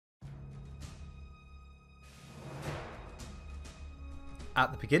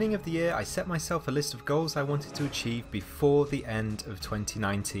At the beginning of the year, I set myself a list of goals I wanted to achieve before the end of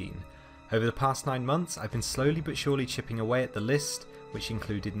 2019. Over the past 9 months, I've been slowly but surely chipping away at the list, which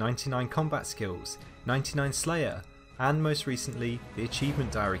included 99 combat skills, 99 Slayer, and most recently, the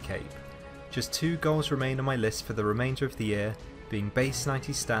Achievement Diary Cape. Just 2 goals remain on my list for the remainder of the year, being base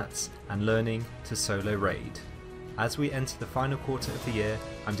 90 stats and learning to solo raid. As we enter the final quarter of the year,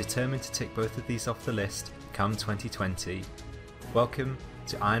 I'm determined to tick both of these off the list come 2020. Welcome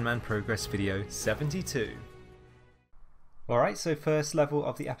to Ironman Progress video 72. Alright, so first level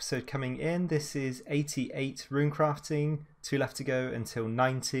of the episode coming in. This is 88 runecrafting, 2 left to go until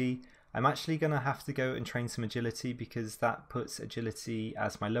 90. I'm actually going to have to go and train some agility because that puts agility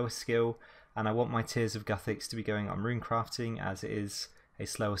as my lowest skill, and I want my tiers of Gothics to be going on runecrafting as it is a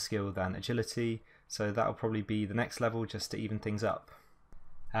slower skill than agility, so that'll probably be the next level just to even things up.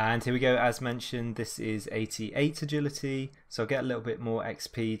 And here we go, as mentioned, this is 88 agility, so I'll get a little bit more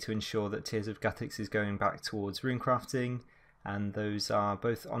XP to ensure that Tears of Gothics is going back towards runecrafting, and those are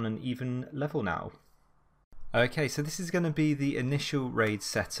both on an even level now. Okay, so this is going to be the initial raid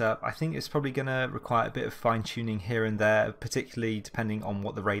setup. I think it's probably going to require a bit of fine tuning here and there, particularly depending on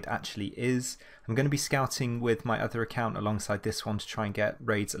what the raid actually is. I'm going to be scouting with my other account alongside this one to try and get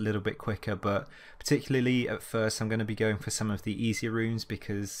raids a little bit quicker, but particularly at first I'm going to be going for some of the easier rooms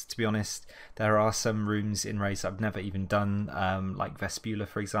because, to be honest, there are some rooms in raids I've never even done, like Vespula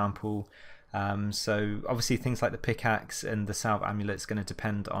for example. So obviously things like the pickaxe and the salve amulet is going to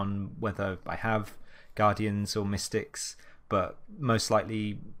depend on whether I have Guardians or Mystics, but most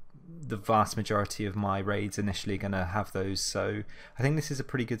likely the vast majority of my raids initially going to have those, so I think this is a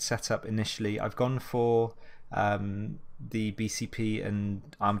pretty good setup initially. I've gone for the BCP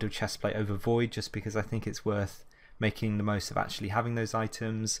and Armadillo chestplate over Void just because I think it's worth making the most of actually having those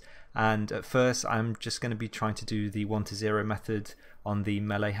items, and at first I'm just going to be trying to do the 1 to 0 method on the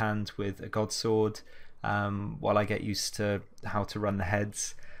melee hand with a God Sword while I get used to how to run the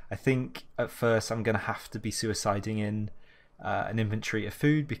heads. I think at first I'm going to have to be suiciding in an inventory of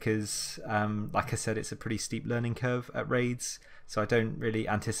food because, like I said, it's a pretty steep learning curve at raids, so I don't really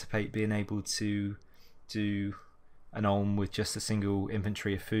anticipate being able to do an Olm with just a single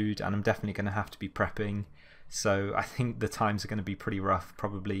inventory of food, and I'm definitely going to have to be prepping, so I think the times are going to be pretty rough,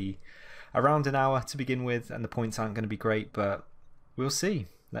 probably around an hour to begin with, and the points aren't going to be great, but we'll see.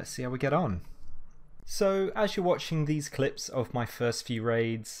 Let's see how we get on. So as you're watching these clips of my first few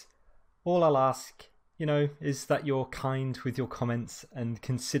raids, all I'll ask, is that you're kind with your comments and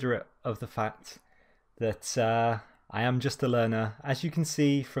considerate of the fact that I am just a learner. As you can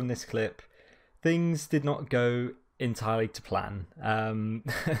see from this clip, things did not go entirely to plan.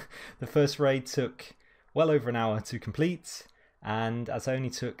 The first raid took well over an hour to complete, and as I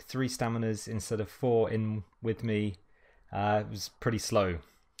only took 3 staminas instead of 4 in with me, it was pretty slow.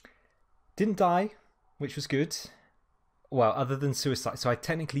 Didn't die, which was good. Well, other than suicide, so I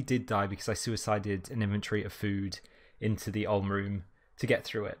technically did die because I suicided an inventory of food into the Olm room to get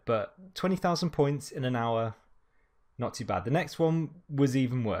through it, but 20,000 points in an hour, not too bad. The next one was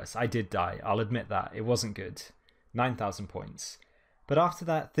even worse. I did die, I'll admit that. It wasn't good. 9,000 points. But after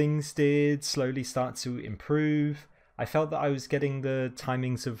that, things did slowly start to improve. I felt that I was getting the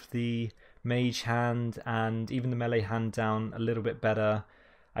timings of the mage hand and even the melee hand down a little bit better.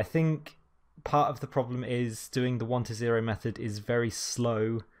 I think part of the problem is doing the 1 to 0 method is very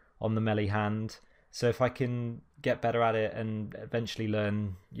slow on the melee hand, so if I can get better at it and eventually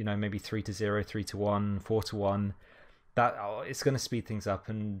learn, maybe 3 to 0, 3 to 1, 4 to 1, it's going to speed things up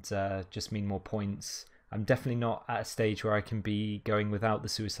and just mean more points. I'm definitely not at a stage where I can be going without the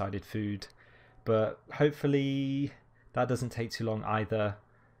suicided food, but hopefully that doesn't take too long either.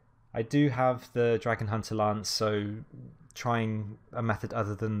 I do have the Dragon Hunter Lance, so trying a method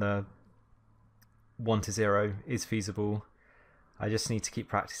other than the 1 to 0 is feasible. I just need to keep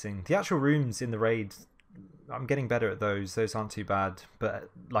practicing. The actual rooms in the raid, I'm getting better at those. Those aren't too bad, but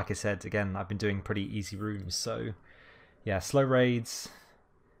like I said, again, I've been doing pretty easy rooms, so yeah, slow raids.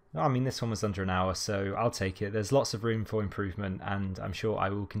 I mean, this one was under an hour, so I'll take it. There's lots of room for improvement, and I'm sure I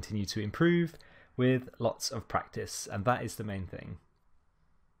will continue to improve with lots of practice, and that is the main thing.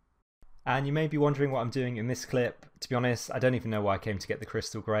 And you may be wondering what I'm doing in this clip. To be honest, I don't even know why I came to get the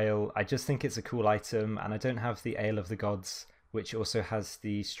Crystal Grail. I just think it's a cool item, and I don't have the Ale of the Gods, which also has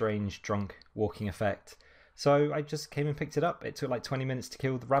the strange drunk walking effect. So I just came and picked it up. It took like 20 minutes to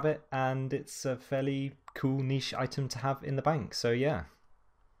kill the rabbit, and it's a fairly cool niche item to have in the bank, so yeah.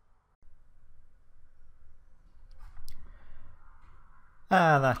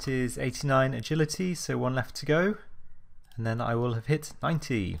 That is 89 agility, so 1 left to go, and then I will have hit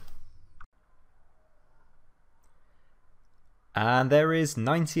 90. And there is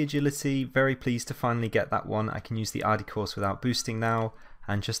 90 agility, very pleased to finally get that one. I can use the RD course without boosting now,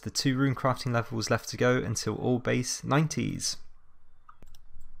 and just the 2 rune crafting levels left to go until all base 90s.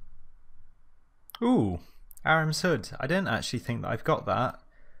 Ooh, Aram's Hood. I don't actually think that I've got that.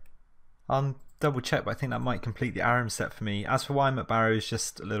 I'll double check, but I think that might complete the Aram set for me. As for why I'm at Barrows,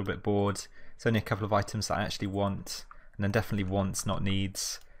 just a little bit bored. It's only a couple of items that I actually want, and then definitely wants, not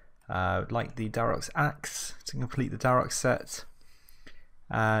needs. Like the Darok's Axe to complete the Darok set.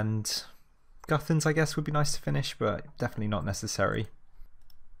 And Guthans, I guess, would be nice to finish, but definitely not necessary.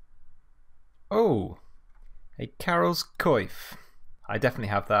 Oh, a Carol's Coif. I definitely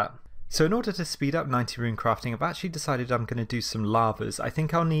have that. So in order to speed up 90 rune crafting, I've actually decided I'm going to do some lavas. I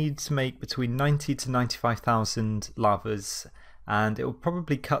think I'll need to make between 90 to 95,000 lavas, and it will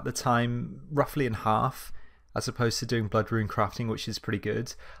probably cut the time roughly in half, as opposed to doing blood rune crafting, which is pretty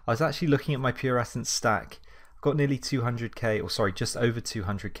good. I was actually looking at my pure essence stack. I've got nearly 200k, or sorry, just over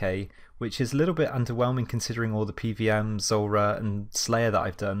 200k, which is a little bit underwhelming considering all the PVM, Zulrah and Slayer that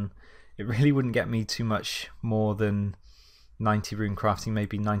I've done. It really wouldn't get me too much more than 90 rune crafting,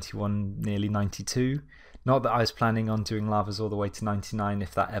 maybe 91, nearly 92. Not that I was planning on doing lavas all the way to 99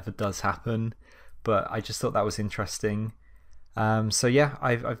 if that ever does happen, but I just thought that was interesting. So yeah,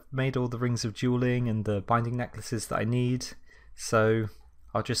 I've made all the rings of dueling and the binding necklaces that I need, so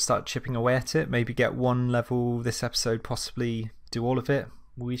I'll just start chipping away at it, maybe get 1 level this episode, possibly do all of it.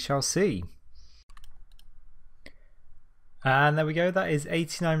 We shall see. And there we go, that is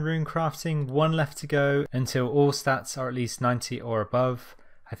 89 rune crafting, 1 left to go until all stats are at least 90 or above.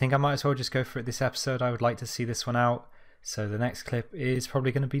 I think I might as well just go for it this episode. I would like to see this one out, so the next clip is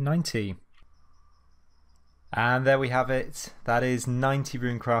probably going to be 90. And there we have it, that is 90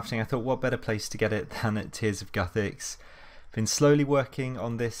 rune crafting. I thought what better place to get it than at Tears of Guthix. Been slowly working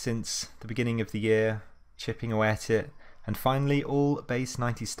on this since the beginning of the year, chipping away at it. And finally, all base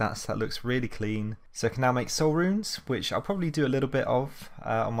 90 stats. That looks really clean. So I can now make soul runes, which I'll probably do a little bit of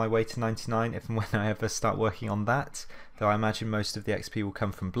on my way to 99 if and when I ever start working on that. Though I imagine most of the XP will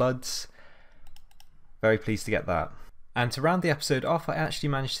come from bloods. Very pleased to get that. And to round the episode off, I actually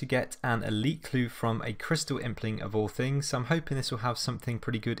managed to get an elite clue from a crystal impling of all things. So I'm hoping this will have something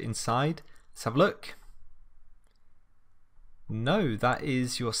pretty good inside. Let's have a look. No, that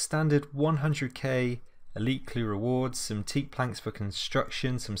is your standard 100k elite clue rewards, some teak planks for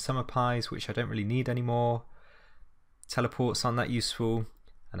construction, some summer pies which I don't really need anymore, teleports aren't that useful,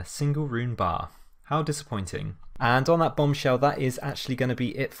 and a single rune bar. How disappointing. And on that bombshell, that is actually going to be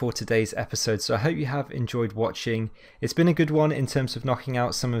it for today's episode, so I hope you have enjoyed watching. It's been a good one in terms of knocking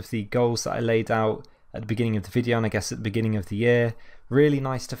out some of the goals that I laid out at the beginning of the video, and I guess at the beginning of the year. Really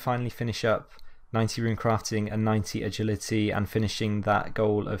nice to finally finish up 90 rune crafting and 90 agility, and finishing that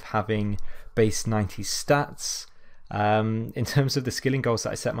goal of having base 90 stats. In terms of the skilling goals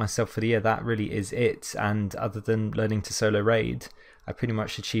that I set myself for the year, that really is it, and other than learning to solo raid, I pretty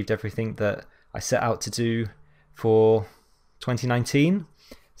much achieved everything that I set out to do for 2019.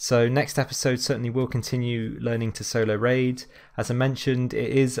 So next episode certainly will continue learning to solo raid. As I mentioned, it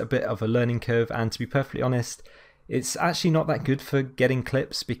is a bit of a learning curve, and to be perfectly honest, it's actually not that good for getting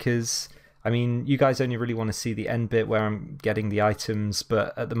clips, because I mean, you guys only really want to see the end bit where I'm getting the items,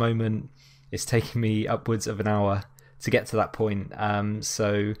 but at the moment it's taking me upwards of an hour to get to that point.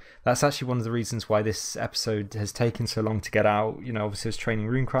 So that's actually one of the reasons why this episode has taken so long to get out. You know, obviously I was training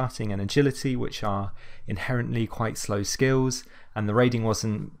rune crafting and agility, which are inherently quite slow skills, and the raiding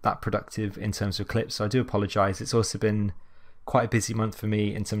wasn't that productive in terms of clips, so I do apologise. It's also been quite a busy month for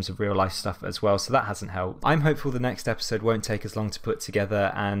me in terms of real life stuff as well, so that hasn't helped. I'm hopeful the next episode won't take as long to put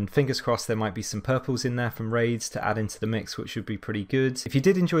together, and fingers crossed there might be some purples in there from raids to add into the mix, which would be pretty good. If you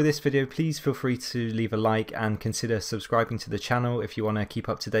did enjoy this video, please feel free to leave a like and consider subscribing to the channel if you want to keep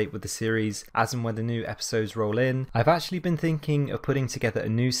up to date with the series as and when the new episodes roll in. I've actually been thinking of putting together a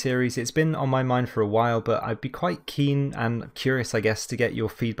new series. It's been on my mind for a while, but I'd be quite keen and curious, I guess, to get your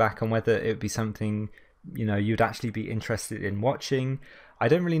feedback on whether it would be something, you know, you'd actually be interested in watching. I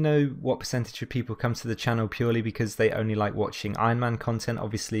don't really know what percentage of people come to the channel purely because they only like watching Ironman content.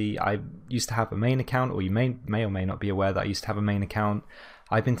 Obviously, I used to have a main account, or you may or may not be aware that I used to have a main account.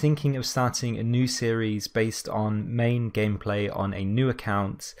 I've been thinking of starting a new series based on main gameplay on a new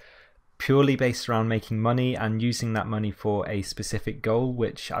account, purely based around making money and using that money for a specific goal,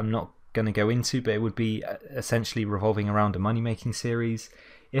 which I'm not going to go into, but it would be essentially revolving around a money making series.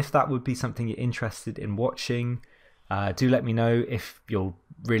 If that would be something you're interested in watching, do let me know. If you're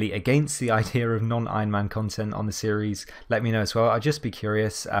really against the idea of non-Ironman content on the series, let me know as well. I'd just be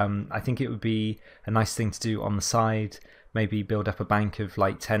curious. I think it would be a nice thing to do on the side, maybe build up a bank of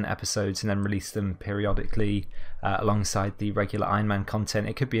like 10 episodes and then release them periodically alongside the regular Ironman content.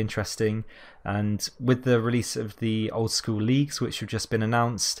 It could be interesting. And with the release of the old school leagues, which have just been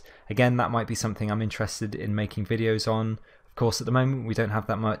announced, again, that might be something I'm interested in making videos on. Of course, at the moment we don't have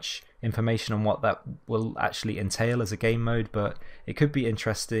that much information on what that will actually entail as a game mode, but it could be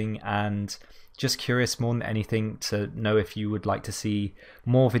interesting, and just curious more than anything to know if you would like to see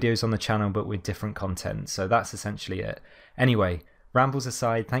more videos on the channel but with different content. So that's essentially it. Anyway, rambles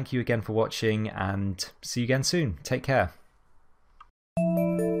aside, thank you again for watching and see you again soon. Take care.